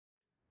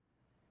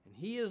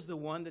He is the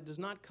one that does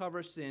not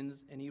cover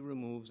sins, and he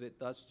removes it.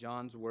 Thus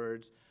John's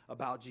words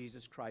about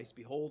Jesus Christ,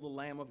 "Behold the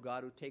Lamb of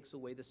God who takes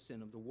away the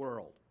sin of the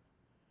world."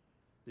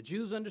 The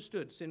Jews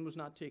understood sin was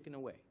not taken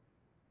away.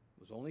 It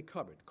was only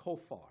covered,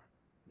 kofar.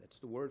 That's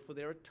the word for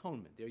their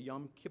atonement, their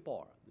Yom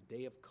Kippur, the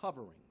day of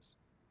coverings.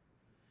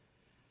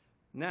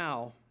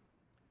 Now,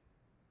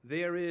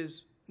 there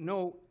is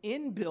no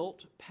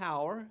inbuilt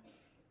power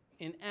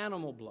in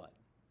animal blood.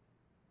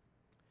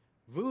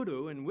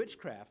 Voodoo and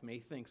witchcraft may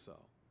think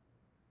so,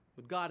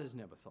 but God has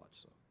never thought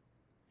so.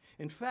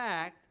 In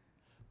fact,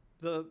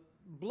 the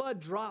blood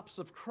drops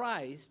of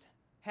Christ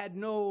had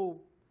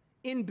no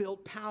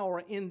inbuilt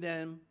power in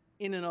them,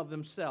 in and of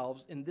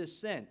themselves, in this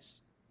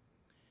sense.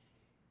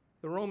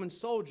 The Roman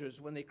soldiers,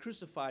 when they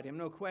crucified him,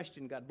 no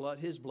question, got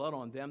his blood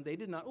on them. They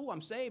did not, "Oh,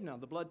 I'm saved now,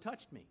 the blood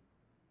touched me."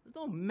 There's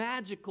no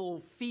magical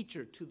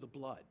feature to the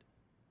blood.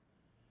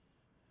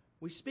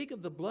 We speak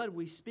of the blood,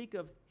 we speak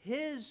of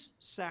his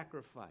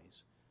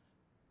sacrifice,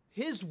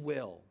 his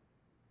will,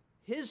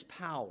 his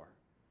power.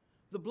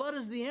 The blood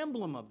is the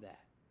emblem of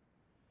that.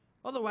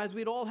 Otherwise,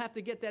 we'd all have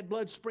to get that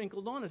blood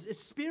sprinkled on us. It's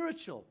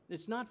spiritual.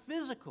 It's not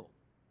physical.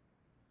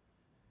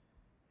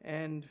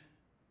 And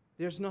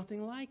there's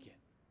nothing like it.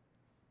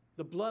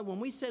 The blood, when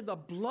we say the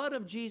blood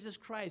of Jesus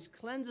Christ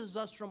cleanses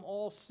us from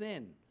all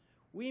sin,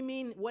 we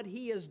mean what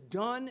he has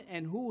done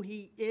and who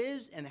he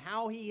is and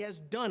how he has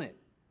done it.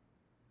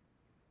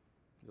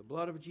 The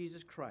blood of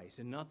Jesus Christ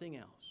and nothing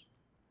else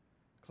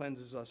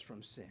cleanses us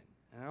from sin.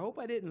 And I hope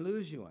I didn't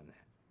lose you on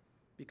that,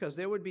 because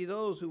there would be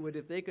those who would,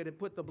 if they could have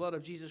put the blood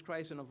of Jesus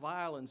Christ in a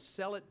vial and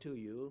sell it to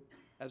you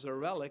as a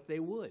relic,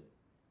 they would.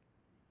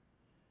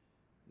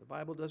 The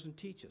Bible doesn't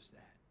teach us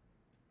that.